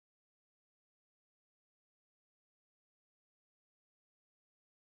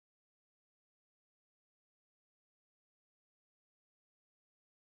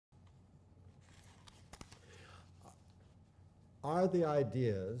Are the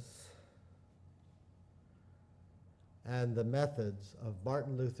ideas and the methods of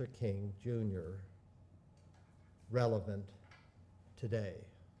Martin Luther King Jr. relevant today?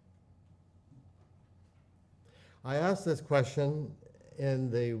 I ask this question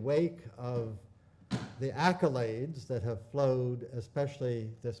in the wake of the accolades that have flowed, especially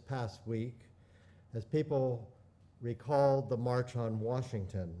this past week, as people recalled the March on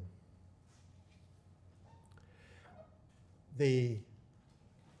Washington. The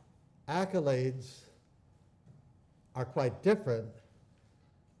accolades are quite different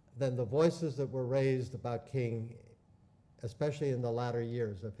than the voices that were raised about King, especially in the latter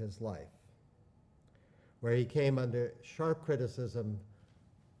years of his life, where he came under sharp criticism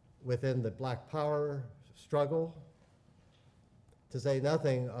within the Black Power struggle, to say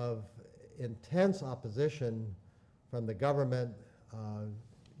nothing of intense opposition from the government.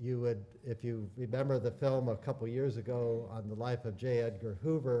 You would, if you remember the film a couple years ago on the life of J. Edgar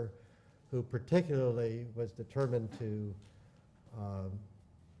Hoover, who particularly was determined to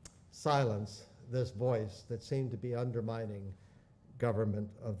silence this voice that seemed to be undermining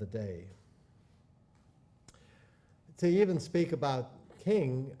government of the day. To even speak about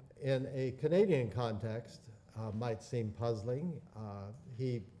King in a Canadian context might seem puzzling.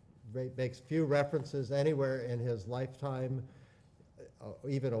 He makes few references anywhere in his lifetime,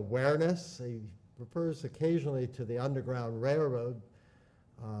 even awareness. He refers occasionally to the Underground Railroad,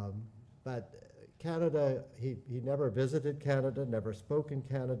 but Canada, he never visited Canada, never spoke in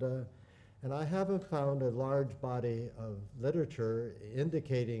Canada, and I haven't found a large body of literature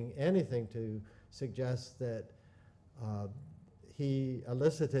indicating anything to suggest that he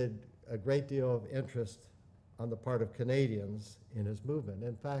elicited a great deal of interest on the part of Canadians in his movement.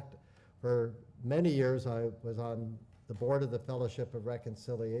 In fact, for many years I was on the board of the Fellowship of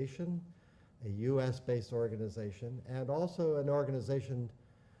Reconciliation, a US-based organization, and also an organization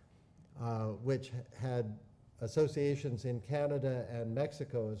which had associations in Canada and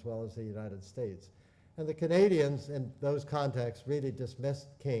Mexico as well as the United States. And the Canadians in those contexts really dismissed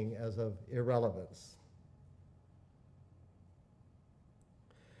King as of irrelevance.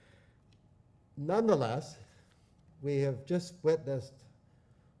 Nonetheless, we have just witnessed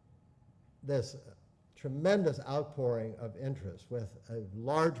this tremendous outpouring of interest with a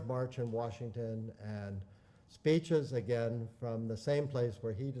large march in Washington and speeches again from the same place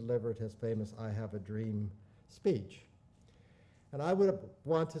where he delivered his famous "I Have a Dream" speech. And I would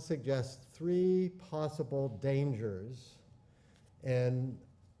want to suggest three possible dangers in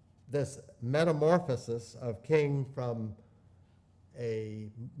this metamorphosis of King from a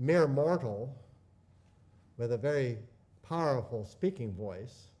mere mortal with a very powerful speaking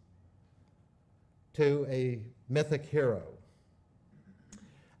voice to a mythic hero.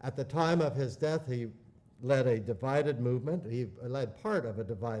 At the time of his death, he led a divided movement. He led part of a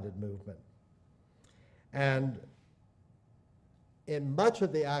divided movement. And in much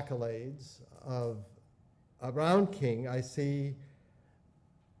of the accolades around King, I see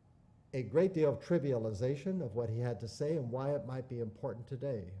a great deal of trivialization of what he had to say and why it might be important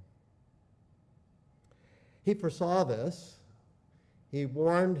today. He foresaw this. He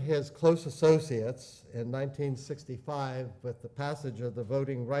warned his close associates in 1965 with the passage of the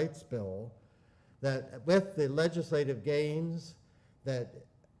Voting Rights Bill that with the legislative gains that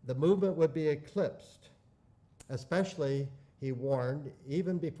the movement would be eclipsed. Especially, he warned,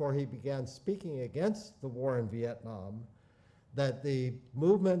 even before he began speaking against the war in Vietnam, that the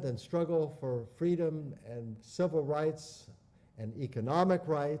movement and struggle for freedom and civil rights and economic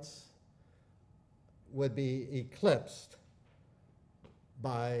rights would be eclipsed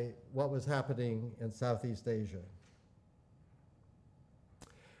by what was happening in Southeast Asia.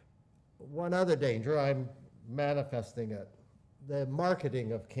 One other danger, I'm manifesting it, the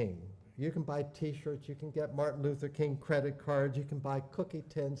marketing of King. You can buy t-shirts, you can get Martin Luther King credit cards, you can buy cookie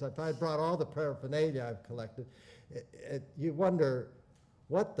tins. If I brought all the paraphernalia I've collected, you wonder,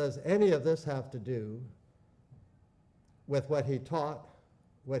 what does any of this have to do with what he taught,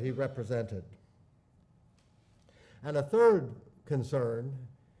 what he represented? And a third concern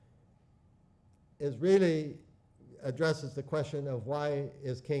is really addresses the question of why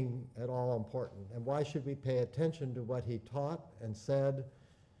is King at all important, and why should we pay attention to what he taught and said.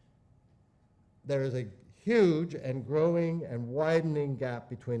 There is a huge and growing and widening gap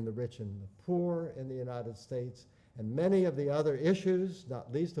between the rich and the poor in the United States, and many of the other issues,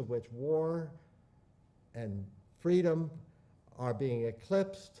 not least of which war and freedom, are being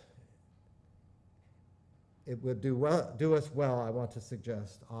eclipsed. It would do us well, I want to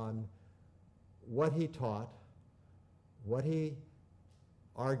suggest, on what he taught, what he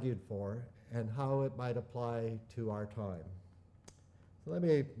argued for, and how it might apply to our time. So let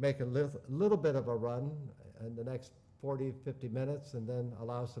me make a little bit of a run in the next 40, 50 minutes, and then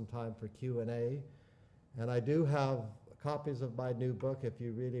allow some time for Q&A. And I do have copies of my new book if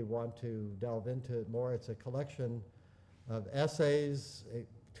you really want to delve into it more. It's a collection of essays,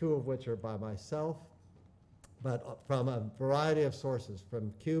 two of which are by myself, but from a variety of sources,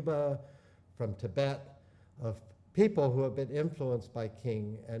 from Cuba, from Tibet, of people who have been influenced by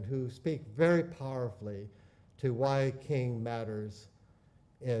King and who speak very powerfully to why King matters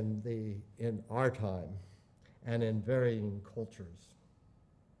in our time and in varying cultures.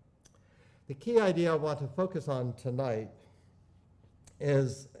 The key idea I want to focus on tonight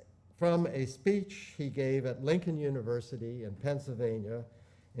is from a speech he gave at Lincoln University in Pennsylvania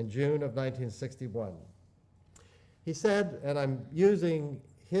in June of 1961. He said, and I'm using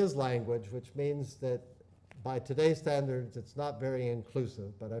his language, which means that by today's standards, it's not very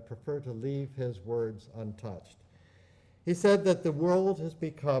inclusive, but I prefer to leave his words untouched. He said that the world has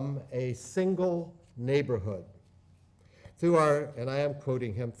become a single neighborhood. Through our, and I am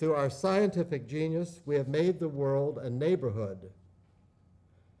quoting him, through our scientific genius, we have made the world a neighborhood.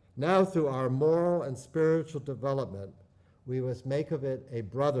 Now through our moral and spiritual development, we must make of it a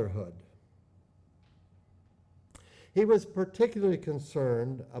brotherhood. He was particularly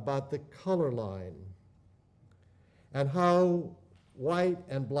concerned about the color line and how white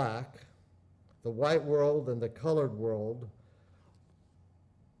and black, the white world and the colored world,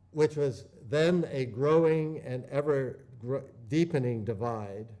 which was then a growing and ever deepening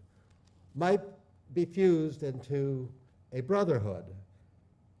divide, might be fused into a brotherhood,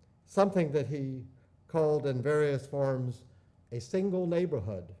 something that he called in various forms a single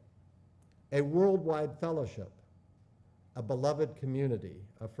neighborhood, a worldwide fellowship, a beloved community,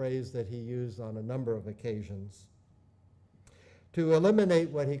 a phrase that he used on a number of occasions, to eliminate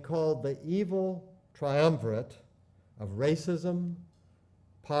what he called the evil triumvirate of racism,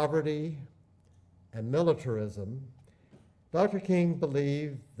 poverty, and militarism. Dr. King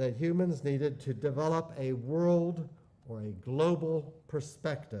believed that humans needed to develop a world or a global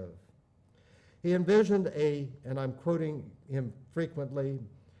perspective. He envisioned and I'm quoting him frequently,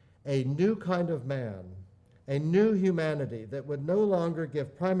 a new kind of man, a new humanity that would no longer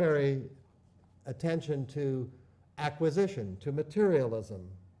give primary attention to acquisition, to materialism,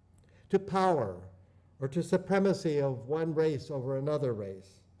 to power, or to supremacy of one race over another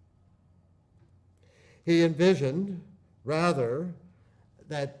race. He envisioned, rather,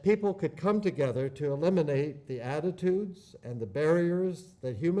 that people could come together to eliminate the attitudes and the barriers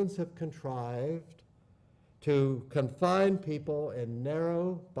that humans have contrived to confine people in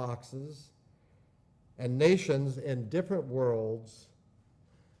narrow boxes and nations in different worlds,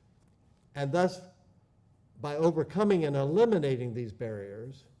 and thus, by overcoming and eliminating these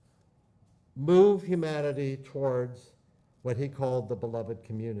barriers, move humanity towards what he called the beloved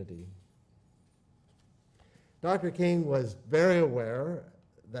community. Dr. King was very aware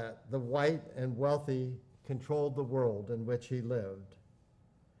that the white and wealthy controlled the world in which he lived.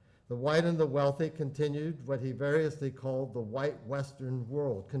 The white and the wealthy continued what he variously called the white Western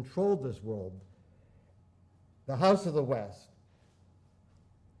world, controlled this world, the house of the West.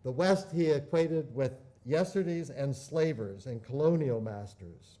 The West he equated with yesterday's enslavers and colonial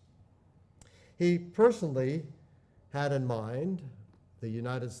masters. He personally had in mind the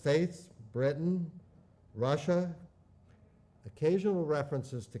United States, Britain, Russia, occasional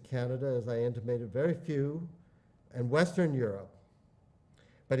references to Canada, as I intimated, very few, and Western Europe.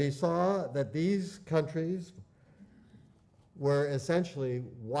 But he saw that these countries were essentially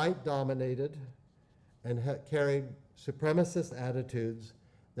white-dominated and carried supremacist attitudes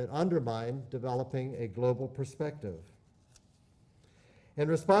that undermined developing a global perspective. In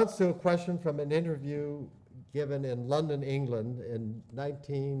response to a question from an interview given in London, England in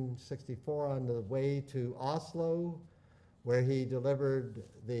 1964 on the way to Oslo, where he delivered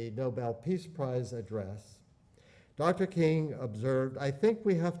the Nobel Peace Prize address, Dr. King observed, "I think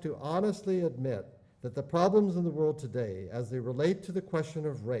we have to honestly admit that the problems in the world today, as they relate to the question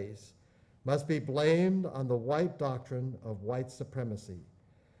of race, must be blamed on the white doctrine of white supremacy.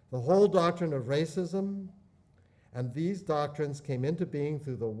 The whole doctrine of racism and these doctrines came into being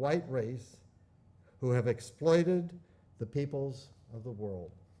through the white race who have exploited the peoples of the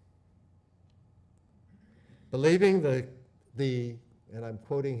world." Believing and I'm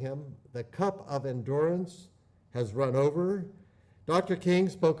quoting him, "the cup of endurance has run over," Dr. King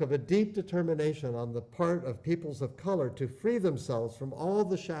spoke of a deep determination on the part of peoples of color to free themselves from all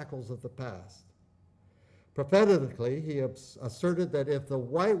the shackles of the past. Prophetically, he asserted that if the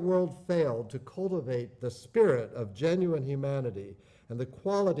white world failed to cultivate the spirit of genuine humanity and the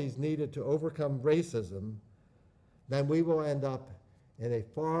qualities needed to overcome racism, then we will end up in a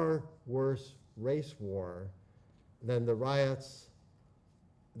far worse race war than the riots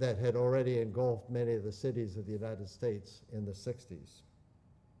that had already engulfed many of the cities of the United States in the 60s.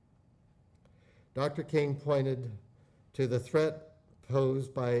 Dr. King pointed to the threat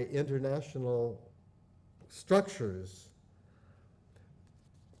posed by international structures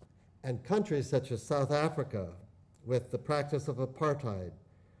and countries such as South Africa with the practice of apartheid,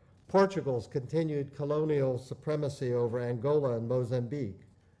 Portugal's continued colonial supremacy over Angola and Mozambique,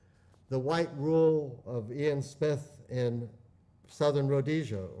 the white rule of Ian Smith in southern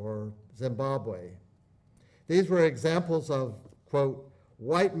Rhodesia or Zimbabwe. These were examples of, quote,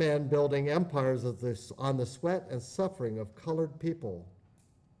 white men building empires on the sweat and suffering of colored people.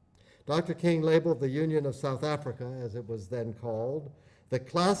 Dr. King labeled the Union of South Africa, as it was then called, the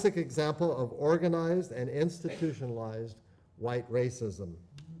classic example of organized and institutionalized white racism.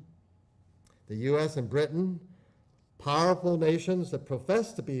 The US and Britain, powerful nations that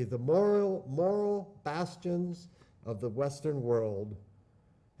profess to be the moral bastions of the Western world,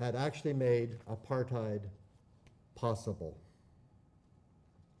 had actually made apartheid possible.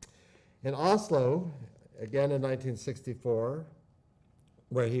 In Oslo, again in 1964,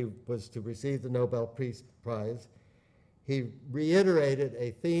 where he was to receive the Nobel Peace Prize, he reiterated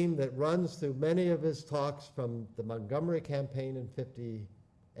a theme that runs through many of his talks from the Montgomery campaign in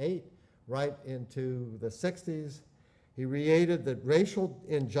 '58 right into the 60s. He reiterated that racial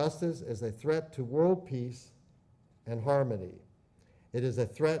injustice is a threat to world peace and harmony. It is a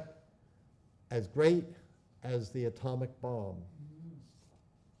threat as great as the atomic bomb.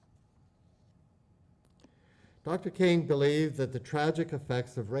 Dr. King believed that the tragic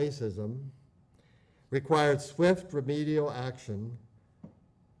effects of racism required swift remedial action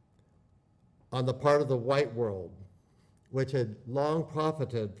on the part of the white world, which had long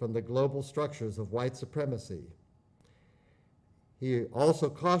profited from the global structures of white supremacy. He also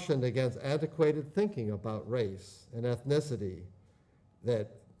cautioned against antiquated thinking about race and ethnicity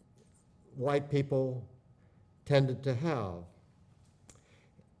that white people tended to have,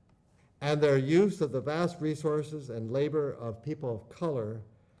 and their use of the vast resources and labor of people of color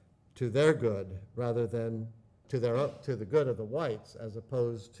to their good rather than to the good of the whites as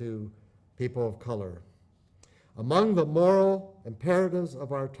opposed to people of color. Among the moral imperatives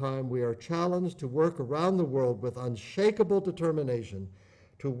of our time, we are challenged to work around the world with unshakable determination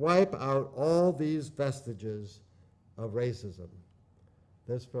to wipe out all these vestiges of racism.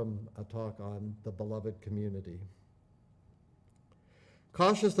 This from a talk on the beloved community.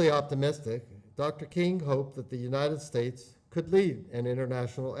 Cautiously optimistic, Dr. King hoped that the United States could lead an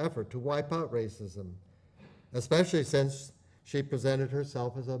international effort to wipe out racism, especially since she presented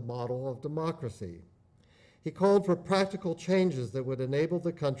herself as a model of democracy. He called for practical changes that would enable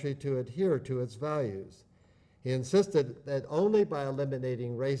the country to adhere to its values. He insisted that only by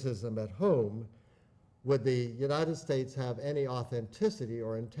eliminating racism at home would the United States have any authenticity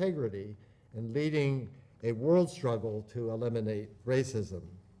or integrity in leading a world struggle to eliminate racism.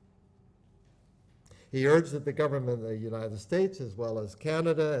 He urged that the government of the United States, as well as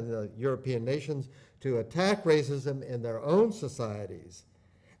Canada and the European nations, to attack racism in their own societies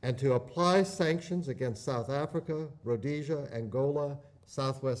and to apply sanctions against South Africa, Rhodesia, Angola,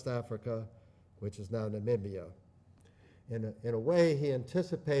 Southwest Africa, which is now Namibia. In a way, he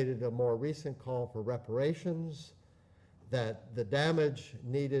anticipated a more recent call for reparations, that the damage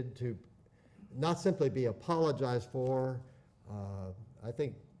needed to not simply be apologized for. I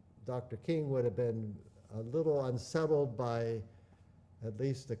think Dr. King would have been a little unsettled by at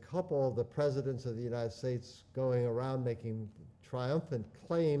least a couple of the presidents of the United States going around making triumphant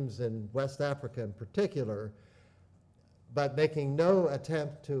claims in West Africa in particular, but making no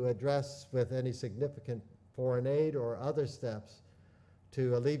attempt to address with any significant foreign aid or other steps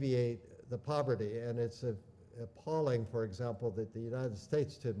to alleviate the poverty. And it's appalling, for example, that the United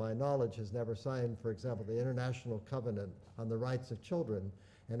States, to my knowledge, has never signed, for example, the International Covenant on the Rights of Children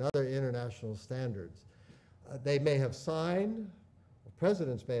and other international standards. They may have signed,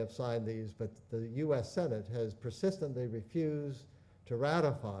 presidents may have signed these, but the US Senate has persistently refused to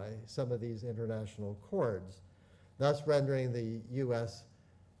ratify some of these international accords, thus rendering the US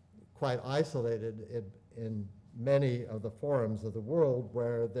quite isolated in many of the forums of the world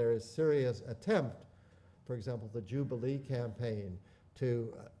where there is serious attempt, for example, the Jubilee campaign,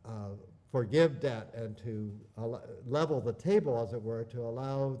 to forgive debt and to level the table, as it were, to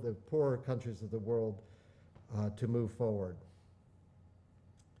allow the poorer countries of the world to move forward.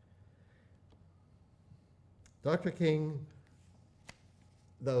 Dr. King,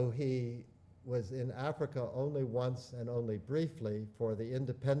 though he was in Africa only once and only briefly for the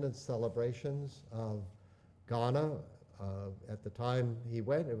independence celebrations of Ghana At the time he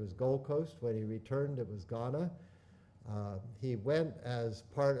went, it was Gold Coast. When he returned, it was Ghana. He went as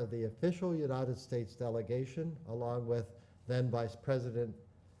part of the official United States delegation, along with then Vice President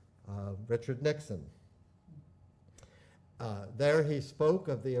Richard Nixon. There he spoke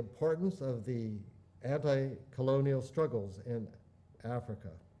of the importance of the anti-colonial struggles in Africa.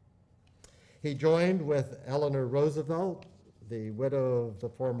 He joined with Eleanor Roosevelt, the widow of the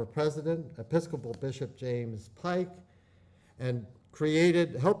former president, Episcopal Bishop James Pike, and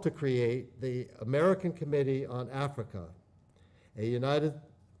helped to create the American Committee on Africa, a United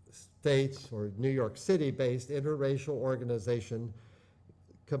States or New York City-based interracial organization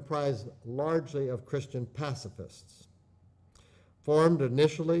comprised largely of Christian pacifists. Formed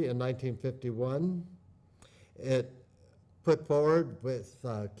initially in 1951, it put forward with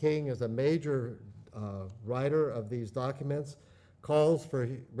King as a major writer of these documents, calls for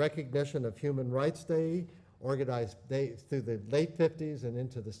recognition of Human Rights Day, organized through the late 50s and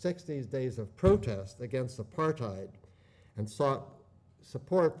into the 60s, days of protest against apartheid, and sought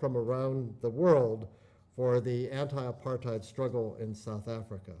support from around the world for the anti-apartheid struggle in South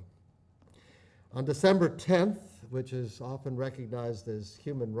Africa. On December 10th, which is often recognized as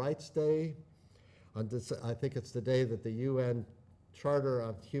Human Rights Day, I think it's the day that the UN Charter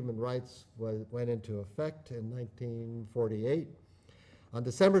of Human Rights went into effect in 1948. On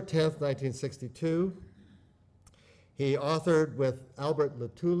December 10th, 1962, he authored with Albert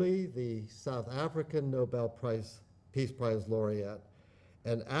Luthuli, the South African Nobel Peace Prize laureate,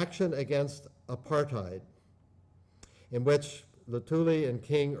 an action against apartheid, in which Luthuli and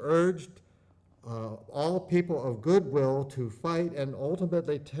King urged all people of goodwill to fight and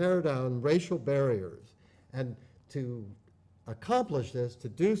ultimately tear down racial barriers, and to accomplish this, to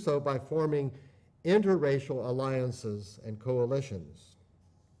do so by forming interracial alliances and coalitions.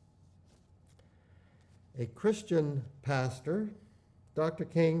 A Christian pastor, Dr.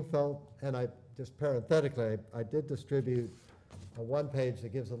 King felt, and I just parenthetically, I did distribute a one page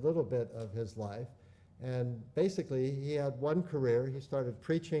that gives a little bit of his life. And basically, he had one career. He started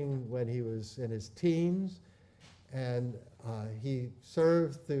preaching when he was in his teens, and he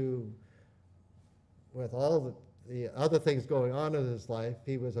served with all the other things going on in his life.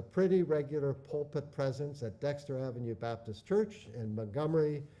 He was a pretty regular pulpit presence at Dexter Avenue Baptist Church in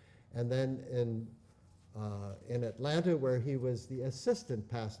Montgomery, and then in Atlanta, where he was the assistant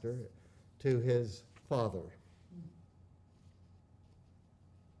pastor to his father.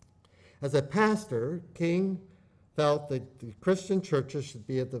 As a pastor, King felt that the Christian churches should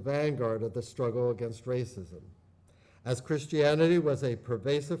be at the vanguard of the struggle against racism, as Christianity was a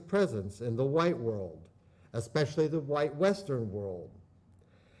pervasive presence in the white world, especially the white Western world.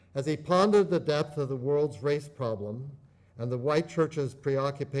 As he pondered the depth of the world's race problem and the white church's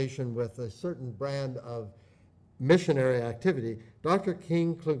preoccupation with a certain brand of missionary activity, Dr.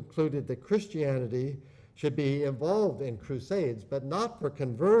 King concluded that Christianity should be involved in crusades, but not for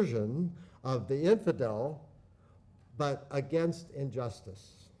conversion of the infidel, but against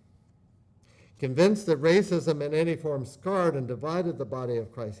injustice. Convinced that racism in any form scarred and divided the body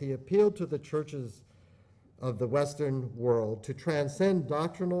of Christ, he appealed to the churches of the Western world to transcend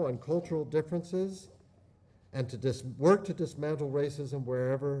doctrinal and cultural differences and to work to dismantle racism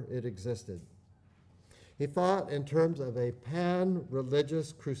wherever it existed. He thought in terms of a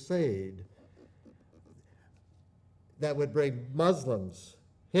pan-religious crusade that would bring Muslims,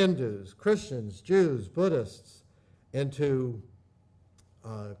 Hindus, Christians, Jews, Buddhists into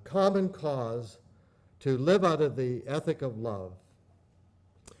a common cause to live out of the ethic of love.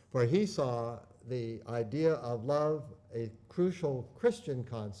 For he saw the idea of love, a crucial Christian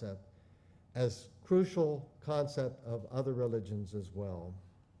concept, as crucial concept of other religions as well.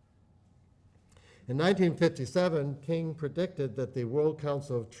 In 1957, King predicted that the World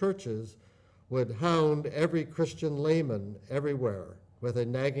Council of Churches would hound every Christian layman everywhere with a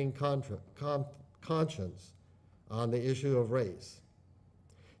nagging conscience on the issue of race.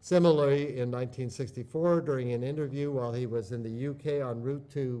 Similarly, in 1964, during an interview while he was in the UK en route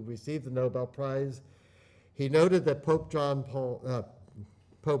to receive the Nobel Prize, he noted that Pope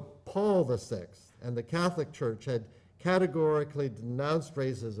Paul VI and the Catholic Church had categorically denounced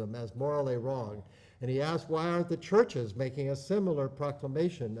racism as morally wrong. And he asked, why aren't the churches making a similar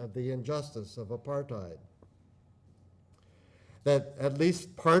proclamation of the injustice of apartheid? That at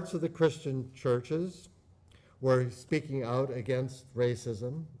least parts of the Christian churches were speaking out against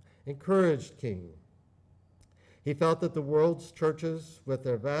racism encouraged King. He felt that the world's churches, with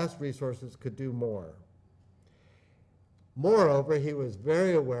their vast resources, could do more. Moreover, he was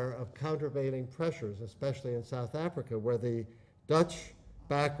very aware of countervailing pressures, especially in South Africa, where the Dutch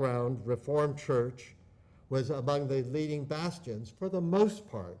background Reformed Church was among the leading bastions for the most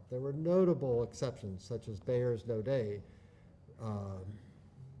part. There were notable exceptions, such as Bayer's No Day. I'm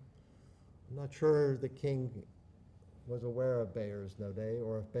not sure the king was aware of Bayer's No Day,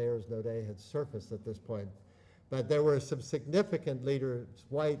 or if Bayer's No Day had surfaced at this point. But there were some significant leaders,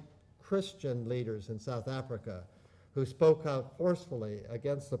 white Christian leaders in South Africa, who spoke out forcefully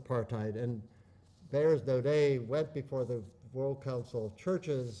against apartheid. And Bayer's No Day went before the World Council of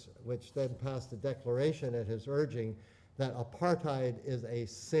Churches, which then passed a declaration at his urging that apartheid is a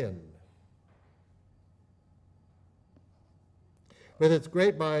sin. With its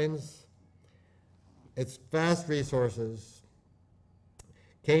great minds, its vast resources,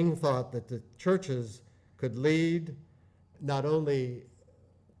 King thought that the churches could lead not only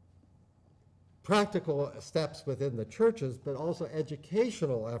practical steps within the churches, but also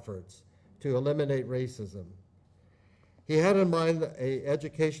educational efforts to eliminate racism. He had in mind an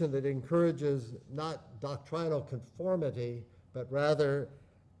education that encourages not doctrinal conformity, but rather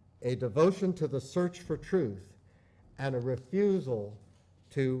a devotion to the search for truth and a refusal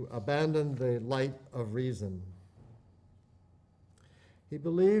to abandon the light of reason. He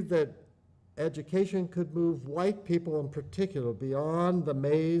believed that education could move white people in particular beyond the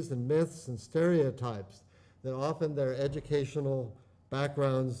maze and myths and stereotypes that often their educational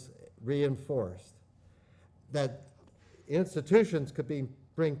backgrounds reinforced. That institutions could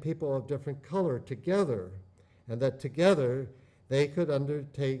bring people of different color together, and that together they could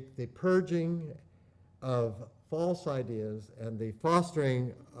undertake the purging of false ideas and the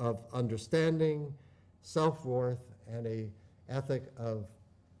fostering of understanding, self-worth, and an ethic of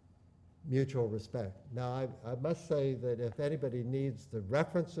mutual respect. Now, I must say that if anybody needs the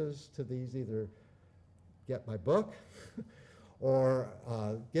references to these, either get my book or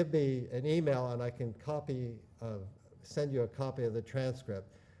give me an email and I can send you a copy of the transcript,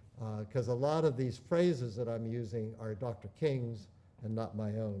 because a lot of these phrases that I'm using are Dr. King's and not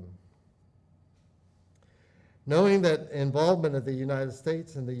my own. Knowing that involvement of the United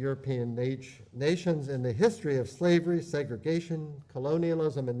States and the European nations in the history of slavery, segregation,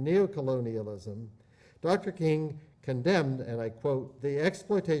 colonialism, and neocolonialism, Dr. King condemned, and I quote, the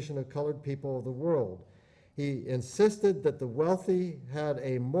exploitation of colored people of the world. He insisted that the wealthy had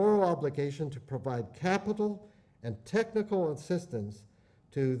a moral obligation to provide capital and technical assistance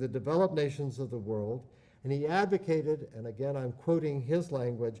to the developed nations of the world, and he advocated, and again I'm quoting his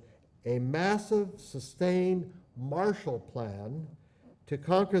language, a massive, sustained Marshall Plan to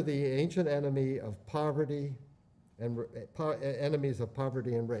conquer the ancient enemy of poverty and enemies of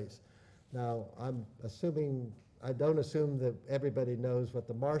poverty and race. Now, I don't assume that everybody knows what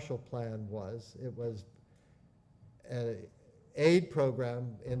the Marshall Plan was. It was an aid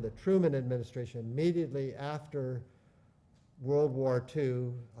program in the Truman administration immediately after World War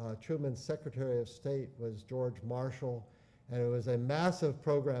II. Truman's Secretary of State was George Marshall, and it was a massive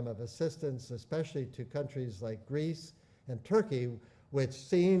program of assistance, especially to countries like Greece and Turkey, which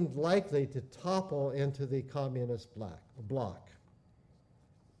seemed likely to topple into the communist bloc.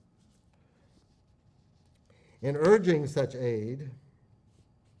 In urging such aid,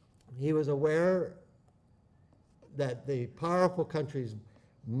 he was aware that the powerful countries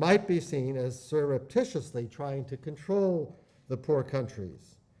might be seen as surreptitiously trying to control the poor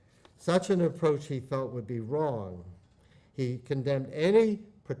countries. Such an approach he felt would be wrong. He condemned any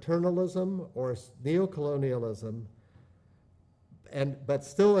paternalism or neocolonialism, but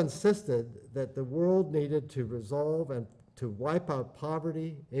still insisted that the world needed to resolve and to wipe out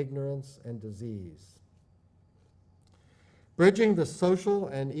poverty, ignorance, and disease. Bridging the social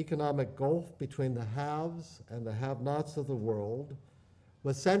and economic gulf between the haves and the have-nots of the world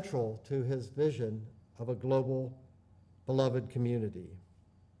was central to his vision of a global, beloved community.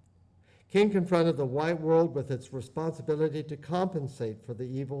 King confronted the white world with its responsibility to compensate for the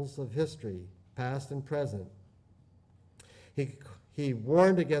evils of history, past and present. He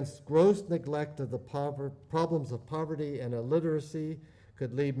warned against gross neglect of the problems of poverty and illiteracy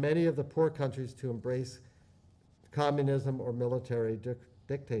could lead many of the poor countries to embrace communism or military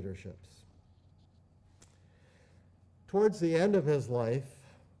dictatorships. Towards the end of his life,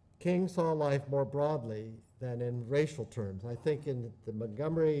 King saw life more broadly than in racial terms. I think in the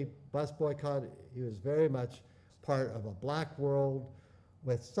Montgomery bus boycott, he was very much part of a black world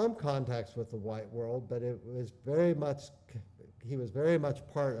with some contacts with the white world, but he was very much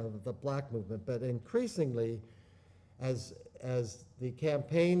part of the black movement. But increasingly, as the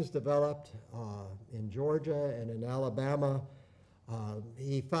campaigns developed in Georgia and in Alabama,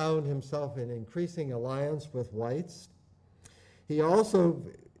 he found himself in increasing alliance with whites. He also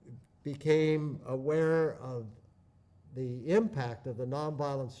became aware of the impact of the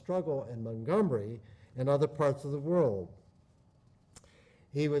nonviolent struggle in Montgomery and other parts of the world.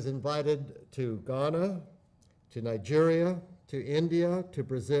 He was invited to Ghana, to Nigeria, to India, to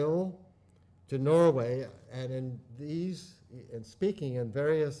Brazil, to Norway, and in speaking in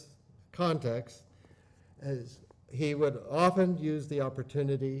various contexts, he would often use the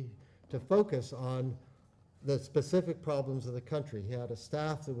opportunity to focus on the specific problems of the country. He had a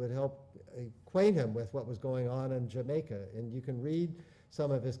staff that would help acquaint him with what was going on in Jamaica. And you can read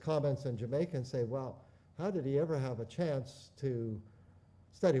some of his comments in Jamaica and say, well, how did he ever have a chance to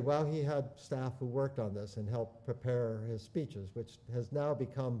study? Well, he had staff who worked on this and helped prepare his speeches, which has now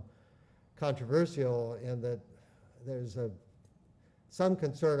become controversial in that there's some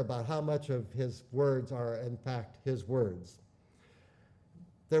concern about how much of his words are, in fact, his words.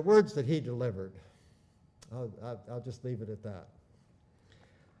 They're words that he delivered. I'll just leave it at that.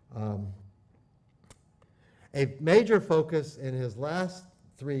 A major focus in his last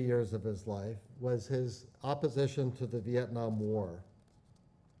 3 years of his life was his opposition to the Vietnam War.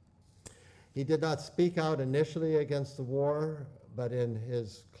 He did not speak out initially against the war, but in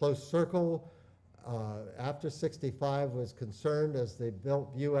his close circle, after '65, was concerned as the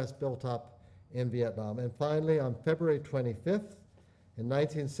U.S. built up in Vietnam. And finally, on February 25th, in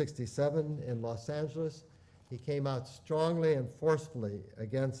 1967, in Los Angeles, he came out strongly and forcefully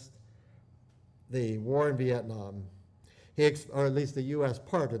against the war in Vietnam, or at least the U.S.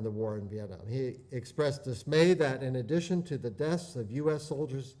 part in the war in Vietnam. He expressed dismay that in addition to the deaths of U.S.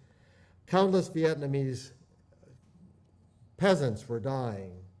 soldiers, countless Vietnamese peasants were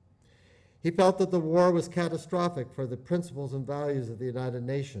dying. He felt that the war was catastrophic for the principles and values of the United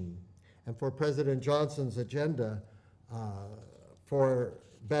Nations and for President Johnson's agenda for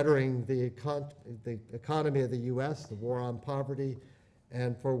bettering the economy of the U.S., the war on poverty,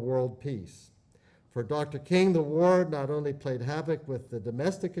 and for world peace. For Dr. King, the war not only played havoc with the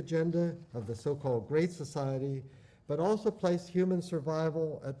domestic agenda of the so-called Great Society, but also placed human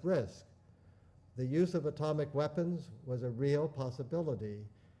survival at risk. The use of atomic weapons was a real possibility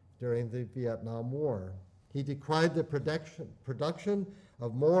during the Vietnam War. He decried the production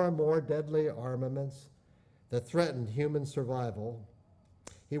of more and more deadly armaments that threatened human survival.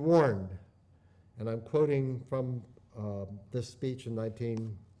 He warned, and I'm quoting from this speech in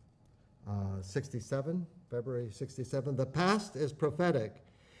 1967, February 67, "The past is prophetic,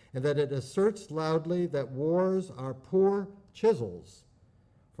 and that it asserts loudly that wars are poor chisels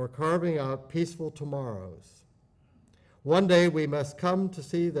for carving out peaceful tomorrows. One day we must come to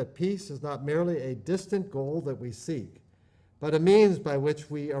see that peace is not merely a distant goal that we seek, but a means by which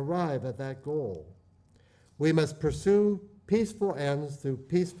we arrive at that goal. We must pursue peaceful ends through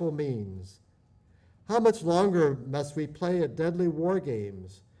peaceful means. How much longer must we play at deadly war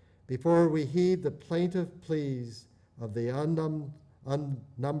games before we heed the plaintive pleas of the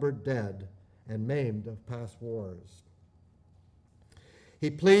unnumbered dead and maimed of past wars?" He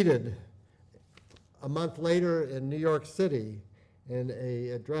pleaded a month later in New York City in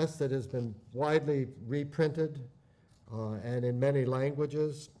an address that has been widely reprinted and in many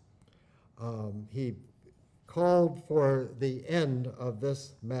languages. He called for the end of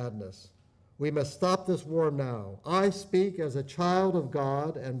this madness. "We must stop this war now. I speak as a child of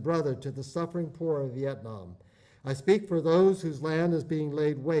God and brother to the suffering poor of Vietnam. I speak for those whose land is being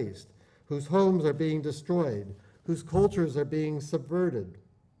laid waste, whose homes are being destroyed, whose cultures are being subverted.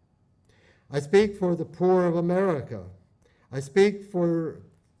 I speak for the poor of America. I speak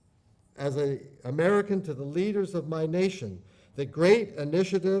as an American to the leaders of my nation. The great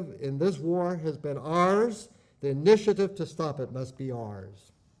initiative in this war has been ours. The initiative to stop it must be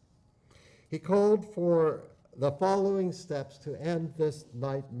ours." He called for the following steps to end this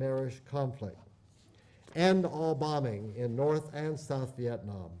nightmarish conflict: end all bombing in North and South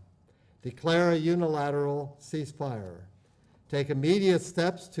Vietnam, declare a unilateral ceasefire, take immediate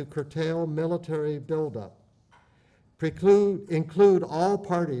steps to curtail military buildup, include all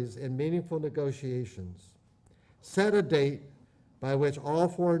parties in meaningful negotiations, set a date by which all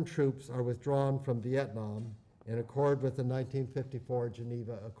foreign troops are withdrawn from Vietnam in accord with the 1954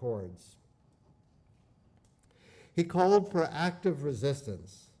 Geneva Accords. He called for active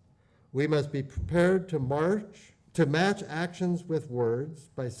resistance. We must be prepared to match actions with words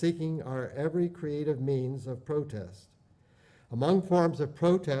by seeking our every creative means of protest. Among forms of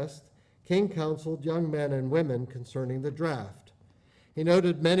protest, King counseled young men and women concerning the draft. He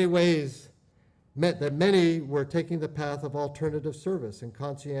noted many ways that many were taking the path of alternative service and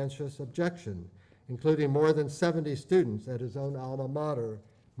conscientious objection, including more than 70 students at his own alma mater,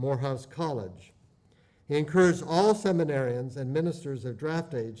 Morehouse College. He encouraged all seminarians and ministers of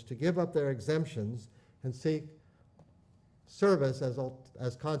draft age to give up their exemptions and seek service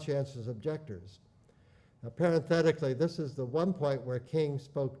as conscientious objectors. Now, parenthetically, this is the one point where King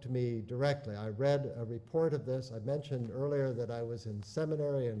spoke to me directly. I read a report of this. I mentioned earlier that I was in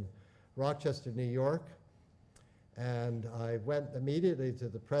seminary in Rochester, New York, and I went immediately to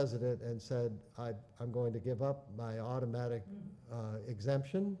the president and said, I'm going to give up my automatic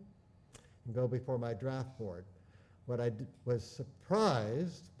exemption and go before my draft board. What I was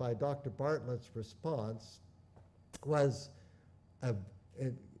surprised by Dr. Bartlett's response was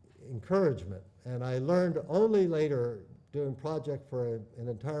encouragement. And I learned only later, doing project for an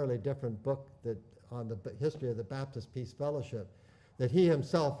entirely different book on the history of the Baptist Peace Fellowship, that he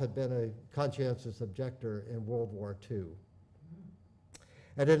himself had been a conscientious objector in World War II.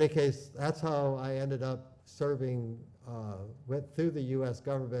 In any case, that's how I ended up serving through the U.S.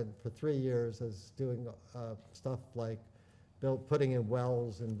 government for 3 years as doing stuff like putting in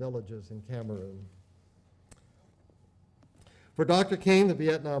wells in villages in Cameroon. For Dr. King, the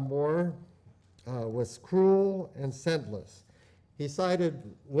Vietnam War was cruel and senseless. He cited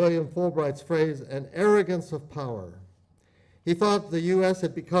William Fulbright's phrase, an arrogance of power. He thought the U.S.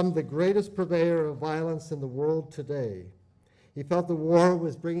 had become the greatest purveyor of violence in the world today. He felt the war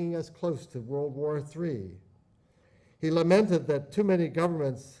was bringing us close to World War III. He lamented that too many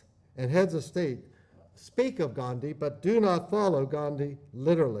governments and heads of state speak of Gandhi, but do not follow Gandhi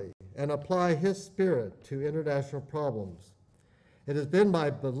literally and apply his spirit to international problems. It has been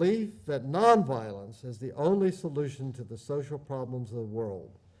my belief that nonviolence is the only solution to the social problems of the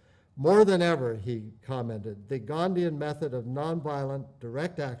world. More than ever, he commented, the Gandhian method of nonviolent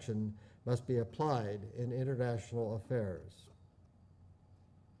direct action must be applied in international affairs.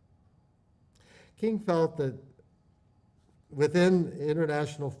 King felt that within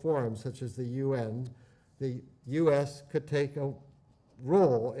international forums such as the UN, the U.S. could take a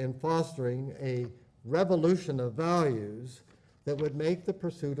role in fostering a revolution of values that would make the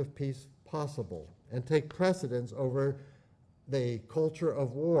pursuit of peace possible and take precedence over the culture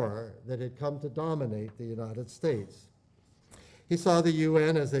of war that had come to dominate the United States. He saw the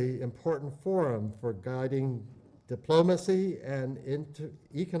UN as an important forum for guiding diplomacy and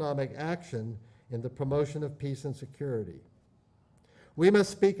economic action in the promotion of peace and security. We must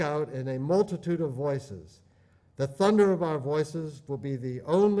speak out in a multitude of voices. The thunder of our voices will be the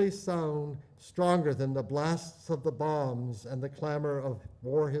only sound stronger than the blasts of the bombs and the clamor of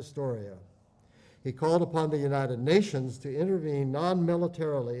war hysteria. He called upon the United Nations to intervene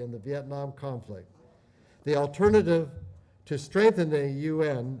non-militarily in the Vietnam conflict. The alternative to strengthening the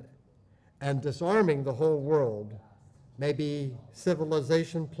UN and disarming the whole world may be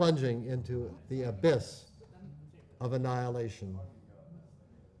civilization plunging into the abyss of annihilation.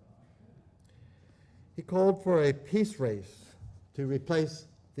 He called for a peace race to replace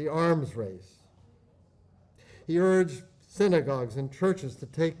the arms race. He urged synagogues and churches to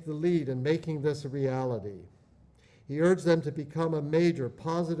take the lead in making this a reality. He urged them to become a major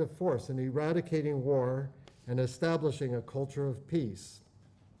positive force in eradicating war and establishing a culture of peace.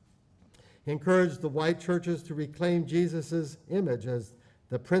 He encouraged the white churches to reclaim Jesus' image as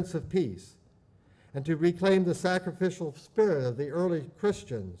the Prince of Peace and to reclaim the sacrificial spirit of the early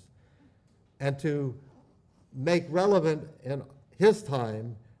Christians and to make relevant in his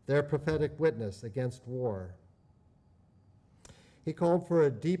time their prophetic witness against war. He called for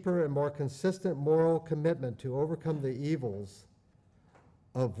a deeper and more consistent moral commitment to overcome the evils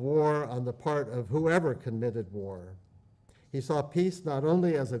of war on the part of whoever committed war. He saw peace not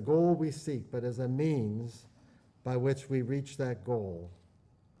only as a goal we seek, but as a means by which we reach that goal.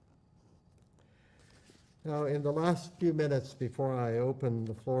 Now, in the last few minutes before I open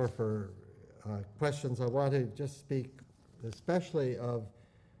the floor for questions, I want to just speak especially of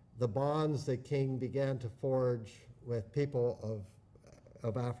the bonds that King began to forge with people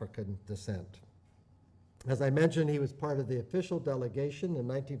of African descent. As I mentioned, he was part of the official delegation in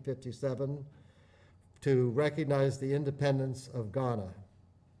 1957 to recognize the independence of Ghana.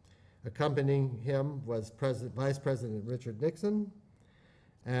 Accompanying him was Vice President Richard Nixon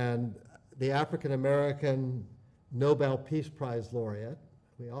and the African American Nobel Peace Prize laureate.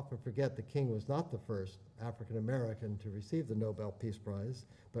 We often forget that King was not the first African American to receive the Nobel Peace Prize,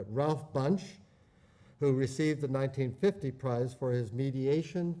 but Ralph Bunche, who received the 1950 prize for his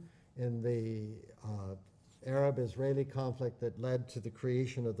mediation in the Arab-Israeli conflict that led to the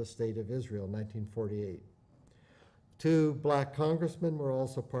creation of the State of Israel in 1948. Two black congressmen were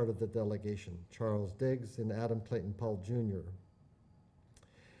also part of the delegation, Charles Diggs and Adam Clayton Powell Jr.,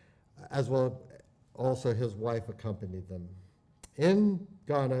 as well also his wife accompanied them. In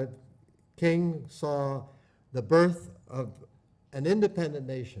Ghana, King saw the birth of an independent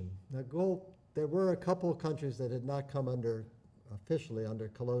nation. There were a couple of countries that had not come officially under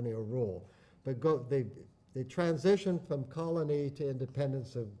colonial rule, but the transition from colony to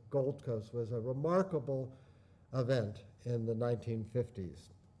independence of Gold Coast was a remarkable event in the 1950s.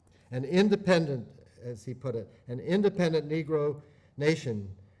 An independent, as he put it, an independent Negro nation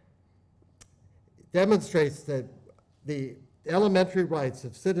demonstrates that the elementary rights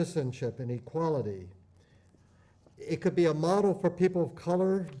of citizenship and equality, it could be a model for people of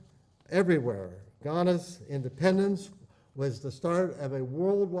color everywhere. Ghana's independence was the start of a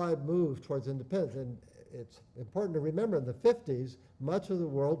worldwide move towards independence. And it's important to remember in the 50s, much of the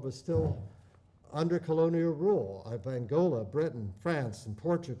world was still under colonial rule of Angola, Britain, France, and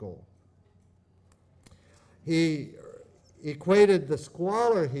Portugal. He equated the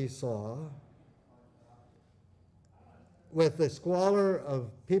squalor he saw with the squalor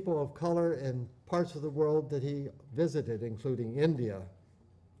of people of color in parts of the world that he visited, including India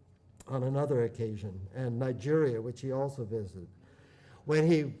on another occasion, and Nigeria, which he also visited. When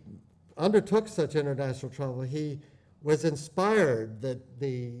he undertook such international travel, he was inspired that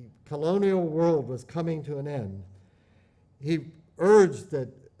the colonial world was coming to an end. He urged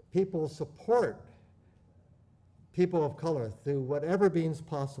that people support people of color through whatever means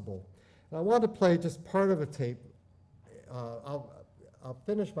possible. And I want to play just part of a tape. I'll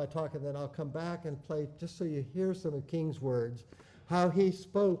finish my talk and then I'll come back and play just so you hear some of King's words, how he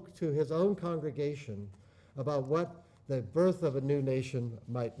spoke to his own congregation about what the birth of a new nation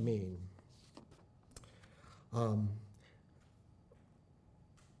might mean. I'm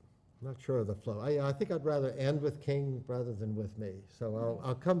not sure of the flow. I think I'd rather end with King rather than with me. So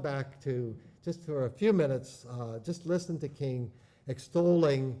I'll come back to, just for a few minutes, just listen to King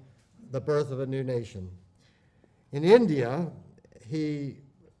extolling the birth of a new nation. In India, he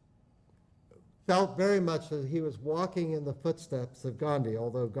felt very much that he was walking in the footsteps of Gandhi,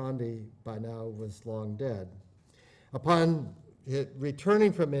 although Gandhi by now was long dead. Upon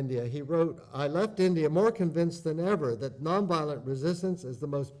returning from India, he wrote, "I left India more convinced than ever that nonviolent resistance is the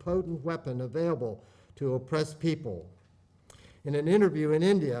most potent weapon available to oppress people." In an interview in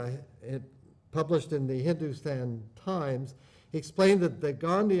India, published in the Hindustan Times, he explained that the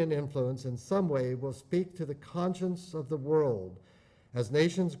Gandhian influence in some way will speak to the conscience of the world as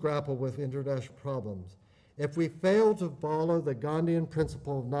nations grapple with international problems. If we fail to follow the Gandhian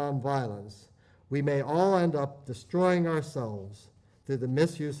principle of nonviolence, we may all end up destroying ourselves through the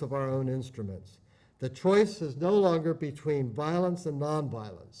misuse of our own instruments. The choice is no longer between violence and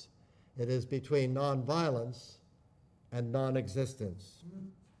nonviolence. It is between nonviolence and non-existence.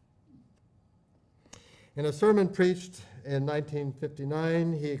 In a sermon preached in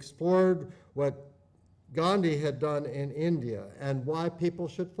 1959, he explored what Gandhi had done in India and why people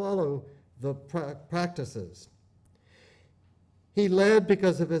should follow the practices. He led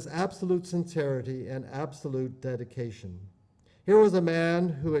because of his absolute sincerity and absolute dedication. Here was a man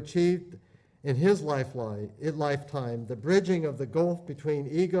who achieved in his lifetime the bridging of the gulf between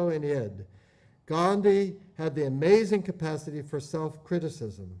ego and id. Gandhi had the amazing capacity for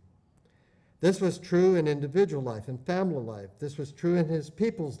self-criticism. This was true in individual life and family life. This was true in his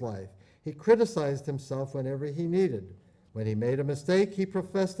people's life. He criticized himself whenever he needed. When he made a mistake, he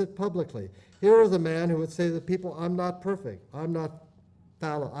professed it publicly. Here was a man who would say to people, "I'm not perfect. I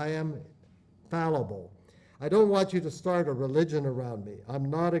am fallible. I don't want you to start a religion around me. I'm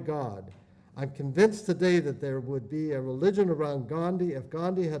not a god. I'm convinced today that there would be a religion around Gandhi if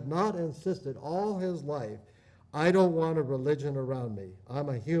Gandhi had not insisted all his life, I don't want a religion around me. I'm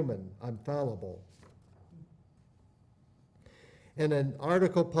a human. I'm fallible." In an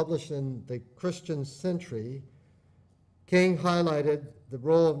article published in the Christian Century, King highlighted the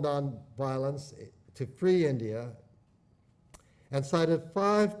role of nonviolence to free India and cited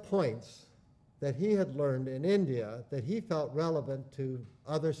 5 points that he had learned in India that he felt relevant to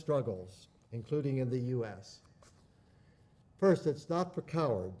other struggles, including in the US. First, it's not for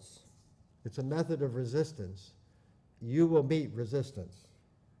cowards. It's a method of resistance. You will meet resistance.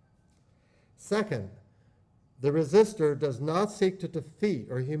 Second, the resistor does not seek to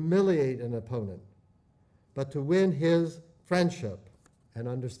defeat or humiliate an opponent, but to win his friendship and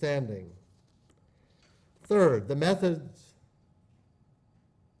understanding. Third, the methods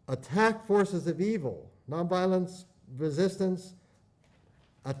attack forces of evil. Nonviolence resistance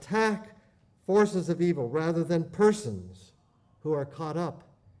attack forces of evil rather than persons who are caught up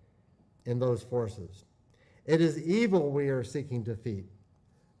in those forces. It is evil we are seeking to defeat,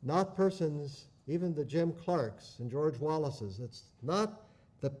 not persons, even the Jim Clarks and George Wallaces. It's not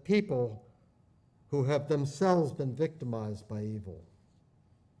the people who have themselves been victimized by evil.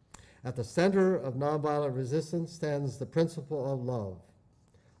 At the center of nonviolent resistance stands the principle of love.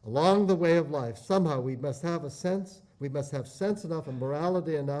 Along the way of life, somehow we must have sense enough and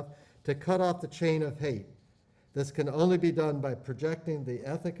morality enough to cut off the chain of hate, This can only be done by projecting the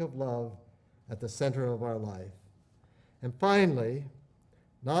ethic of love at the center of our life. And finally,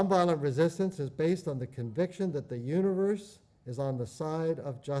 nonviolent resistance is based on the conviction that the universe is on the side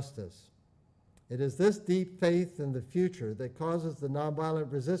of justice. It is this deep faith in the future that causes the nonviolent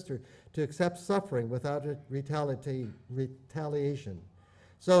resistor to accept suffering without retaliation.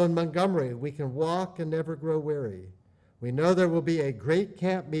 So in Montgomery, we can walk and never grow weary. We know there will be a great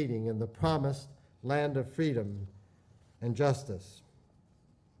camp meeting in the promised land of freedom and justice.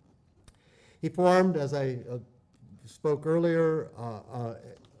 He formed, as I spoke earlier,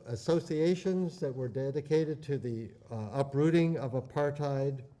 associations that were dedicated to the uprooting of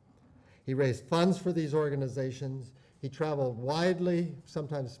apartheid. He raised funds for these organizations. He traveled widely,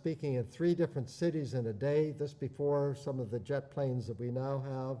 sometimes speaking in 3 different cities in a day, this before some of the jet planes that we now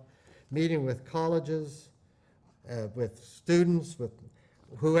have, meeting with colleges, with students, with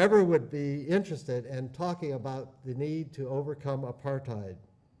whoever would be interested, and talking about the need to overcome apartheid.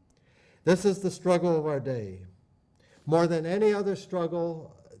 This is the struggle of our day. More than any other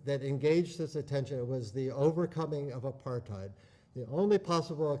struggle that engaged his attention, it was the overcoming of apartheid. The only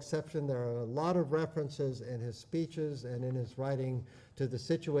possible exception, there are a lot of references in his speeches and in his writing to the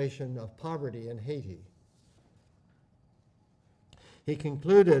situation of poverty in Haiti. He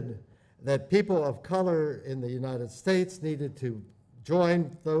concluded that people of color in the United States needed to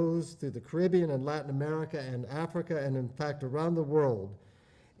join those through the Caribbean and Latin America and Africa, and in fact around the world,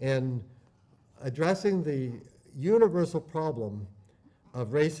 in addressing the universal problem of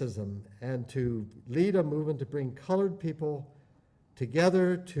racism, and to lead a movement to bring colored people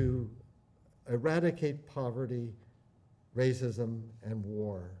together to eradicate poverty, racism, and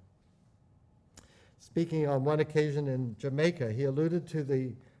war. Speaking on one occasion in Jamaica, he alluded to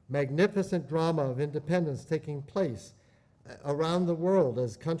the magnificent drama of independence taking place around the world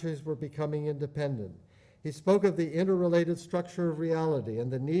as countries were becoming independent. He spoke of the interrelated structure of reality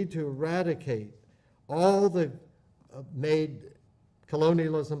and the need to eradicate all that made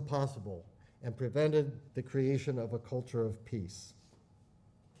colonialism possible and prevented the creation of a culture of peace.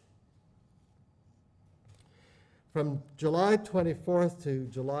 From July 24th to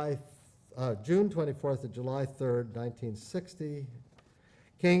June 24th to July 3rd, 1960,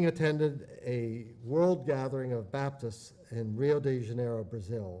 King attended a world gathering of Baptists in Rio de Janeiro,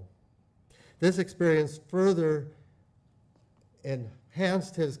 Brazil. This experience further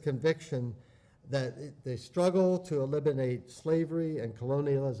enhanced his conviction that the struggle to eliminate slavery and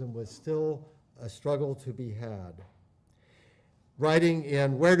colonialism was still a struggle to be had. Writing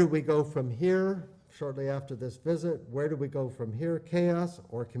in Where Do We Go From Here, shortly after this visit, Where Do We Go From Here, Chaos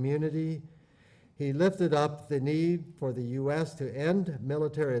or Community, he lifted up the need for the U.S. to end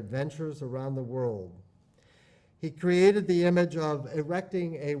military adventures around the world. He created the image of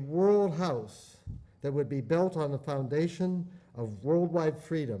erecting a world house that would be built on the foundation of worldwide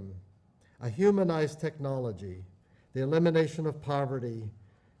freedom, a humanized technology, the elimination of poverty,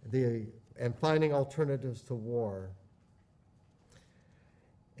 and finding alternatives to war.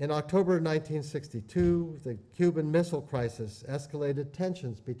 In October 1962, the Cuban Missile Crisis escalated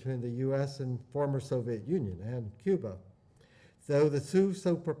tensions between the U.S. and former Soviet Union and Cuba. Though the two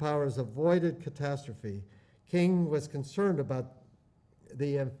superpowers avoided catastrophe, King was concerned about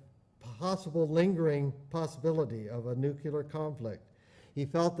the possible lingering possibility of a nuclear conflict. He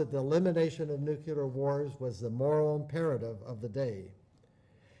felt that the elimination of nuclear wars was the moral imperative of the day.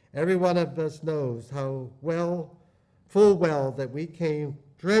 Every one of us knows how full well that we came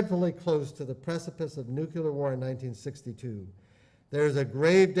dreadfully close to the precipice of nuclear war in 1962. There is a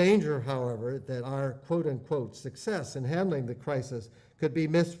grave danger, however, that our quote-unquote success in handling the crisis could be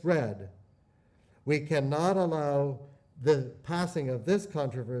misread. We cannot allow the passing of this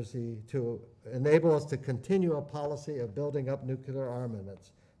controversy to enable us to continue a policy of building up nuclear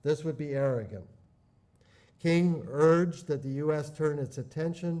armaments. This would be arrogant. King urged that the U.S. turn its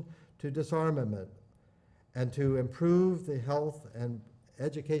attention to disarmament and to improve the health and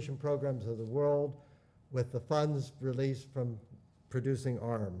education programs of the world with the funds released from producing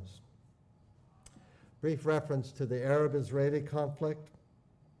arms. Brief reference to the Arab-Israeli conflict.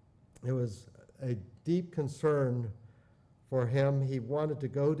 It was a deep concern for him. He wanted to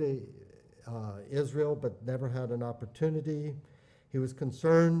go to Israel but never had an opportunity. He was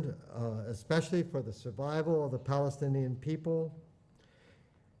concerned especially for the survival of the Palestinian people.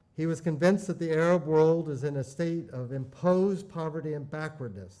 He was convinced that the Arab world is in a state of imposed poverty and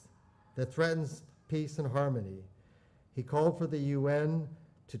backwardness that threatens peace and harmony. He called for the UN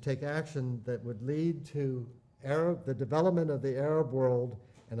to take action that would lead to the development of the Arab world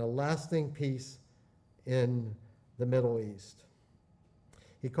and a lasting peace in the Middle East.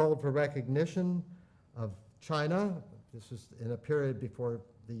 He called for recognition of China. This was in a period before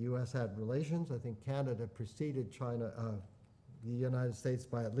the U.S. had relations. I think Canada preceded China, the United States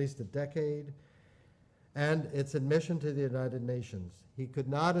by at least a decade, and its admission to the United Nations. He could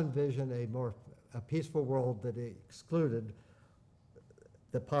not envision a peaceful world that excluded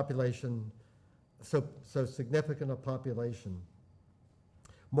the population, so significant a population.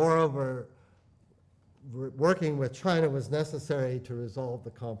 Moreover, working with China was necessary to resolve the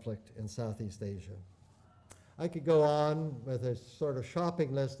conflict in Southeast Asia. I could go on with a sort of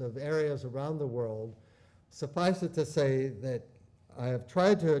shopping list of areas around the world. Suffice it to say that I have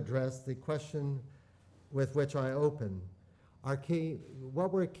tried to address the question with which I open.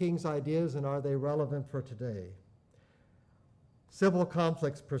 What were King's ideas, and are they relevant for today? Civil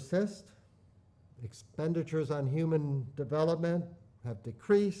conflicts persist. Expenditures on human development have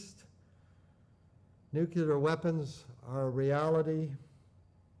decreased. Nuclear weapons are a reality.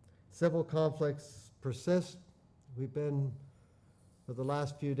 Civil conflicts persist. We've been, for the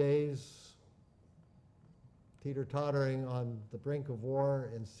last few days, teeter-tottering on the brink of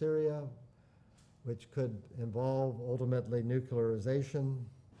war in Syria, which could involve ultimately nuclearization.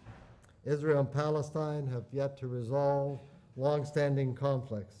 Israel and Palestine have yet to resolve long-standing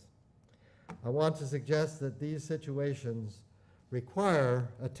conflicts. I want to suggest that these situations require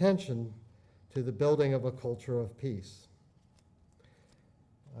attention to the building of a culture of peace.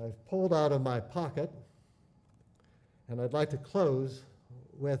 I've pulled out of my pocket, and I'd like to close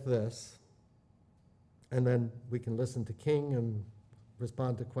with this, and then we can listen to King and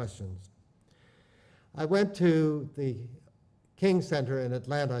respond to questions. I went to the King Center in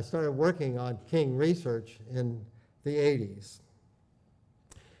Atlanta. I started working on King research in the 80s.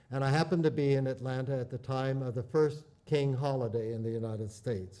 And I happened to be in Atlanta at the time of the first King holiday in the United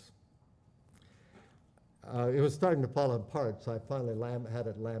States. It was starting to fall apart, so I finally had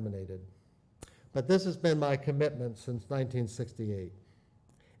it laminated. But this has been my commitment since 1968.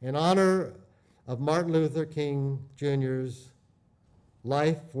 In honor of Martin Luther King Jr.'s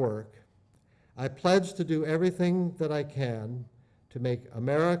life work, I pledge to do everything that I can to make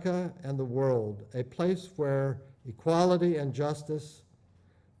America and the world a place where equality and justice,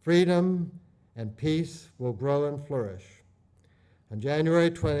 freedom and peace will grow and flourish. On January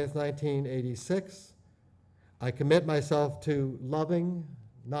 20th, 1986, I commit myself to loving,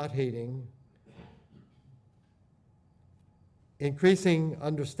 not hating, increasing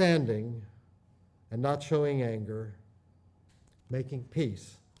understanding and not showing anger, making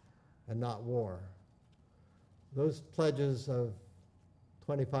peace and not war. Those pledges of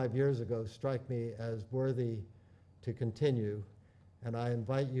 25 years ago strike me as worthy to continue, and I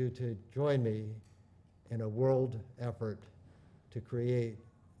invite you to join me in a world effort to create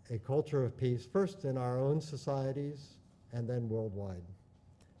a culture of peace, first in our own societies and then worldwide.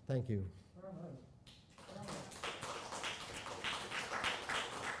 Thank you.